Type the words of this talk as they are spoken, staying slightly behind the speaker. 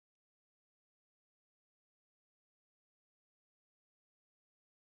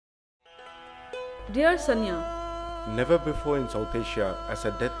Dear Sanya, never before in South Asia has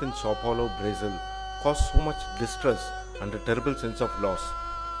a death in Sao Paulo, Brazil caused so much distress and a terrible sense of loss.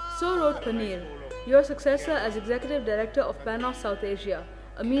 so wrote Paneer, your successor as Executive Director of Panos South Asia,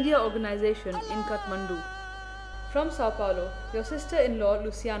 a media organization in Kathmandu. From Sao Paulo, your sister-in-law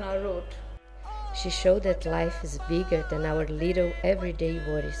Luciana wrote, She showed that life is bigger than our little everyday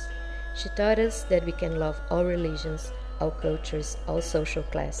worries. She taught us that we can love all religions, all cultures, all social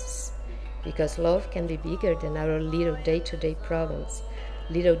classes. Because love can be bigger than our little day-to-day problems,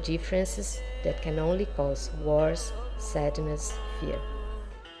 little differences that can only cause wars, sadness, fear.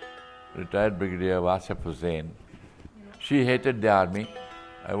 Retired Brigadier Saneeya Hussain. She hated the army.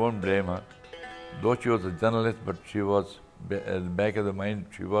 I won't blame her. Though she was a journalist, but she was, at the back of the mind,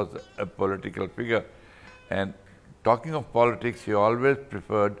 she was a political figure. And talking of politics, she always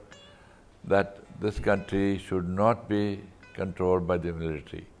preferred that this country should not be controlled by the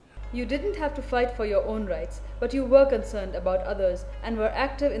military. You didn't have to fight for your own rights, but you were concerned about others and were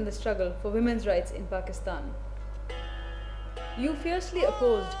active in the struggle for women's rights in Pakistan. You fiercely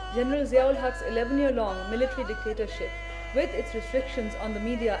opposed General Ziaul Haq's 11-year-long military dictatorship with its restrictions on the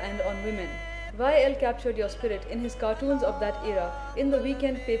media and on women. YL captured your spirit in his cartoons of that era in the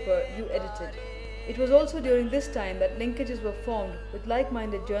weekend paper you edited. It was also during this time that linkages were formed with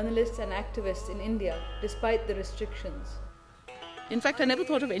like-minded journalists and activists in India, despite the restrictions. In fact, I never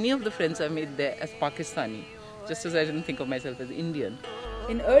thought of any of the friends I made there as Pakistani, just as I didn't think of myself as Indian.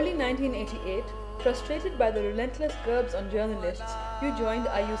 In early 1988, frustrated by the relentless curbs on journalists, you joined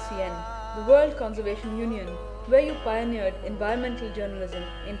IUCN, the World Conservation Union, where you pioneered environmental journalism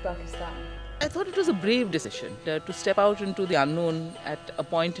in Pakistan. I thought it was a brave decision to step out into the unknown at a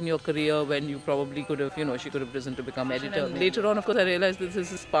point in your career when you probably could have, she could have risen to become editor. Later on, of course, I realized that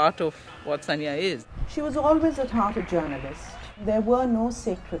this is part of what Saneeya is. She was always at heart a journalist. There were no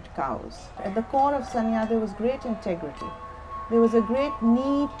sacred cows. At the core of Saneeya, there was great integrity. There was a great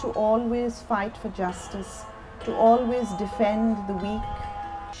need to always fight for justice, to always defend the weak.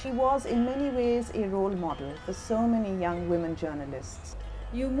 She was in many ways a role model for so many young women journalists.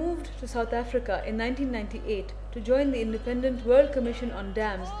 You moved to South Africa in 1998 to join the independent World Commission on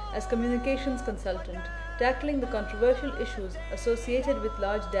Dams as communications consultant, tackling the controversial issues associated with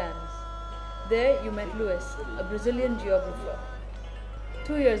large dams. There you met Luis, a Brazilian geographer.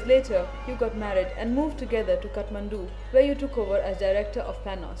 2 years later, you got married and moved together to Kathmandu, where you took over as director of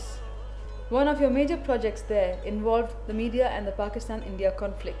Panos. One of your major projects there involved the media and the Pakistan-India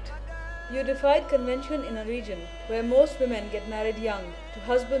conflict. You defied convention in a region where most women get married young to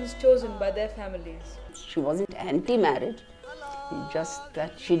husbands chosen by their families. She wasn't anti-marriage, just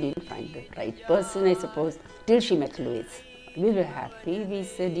that she didn't find the right person, I suppose, till she met Louis. We were happy. We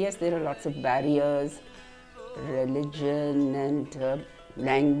said, yes, there are lots of barriers, religion and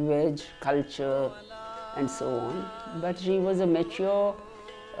language, culture, and so on. But she was a mature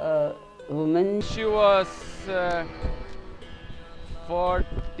woman. She was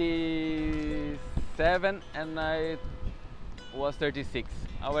 47 and I was 36.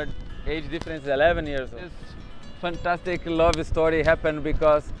 Our age difference is 11 years old. This fantastic love story happened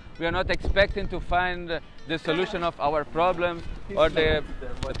because we are not expecting to find the solution of our problem or the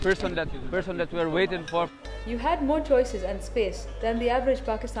person that we are waiting for. You had more choices and space than the average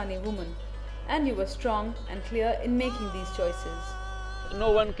Pakistani woman, and you were strong and clear in making these choices.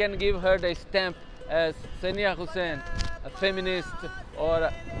 No one can give her the stamp as Saneeya Hussain, a feminist,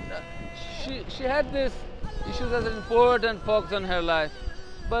 or she had these issues as an important focus on her life,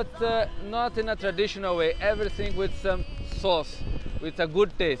 but not in a traditional way, everything with some sauce, with a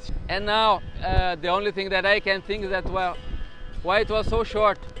good taste. And now the only thing that I can think is that, well, why it was so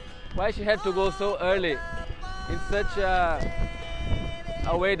short, why she had to go so early in such a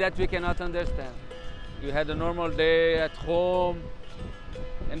way that we cannot understand. You had a normal day at home.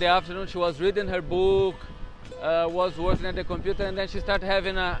 In the afternoon she was reading her book, was working at the computer, and then she started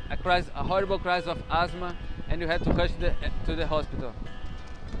having a horrible crisis of asthma, and you had to rush to the hospital.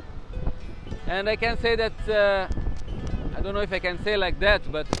 And I can say that, I don't know if I can say like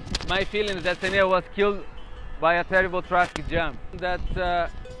that, but my feeling is that Saneeya was killed by a terrible traffic jam that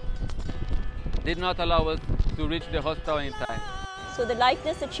did not allow us to reach the hospital in time. So the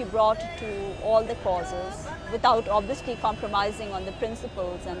lightness that she brought to all the causes, without obviously compromising on the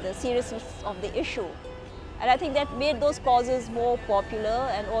principles and the seriousness of the issue. And I think that made those causes more popular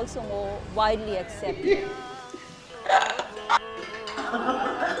and also more widely accepted.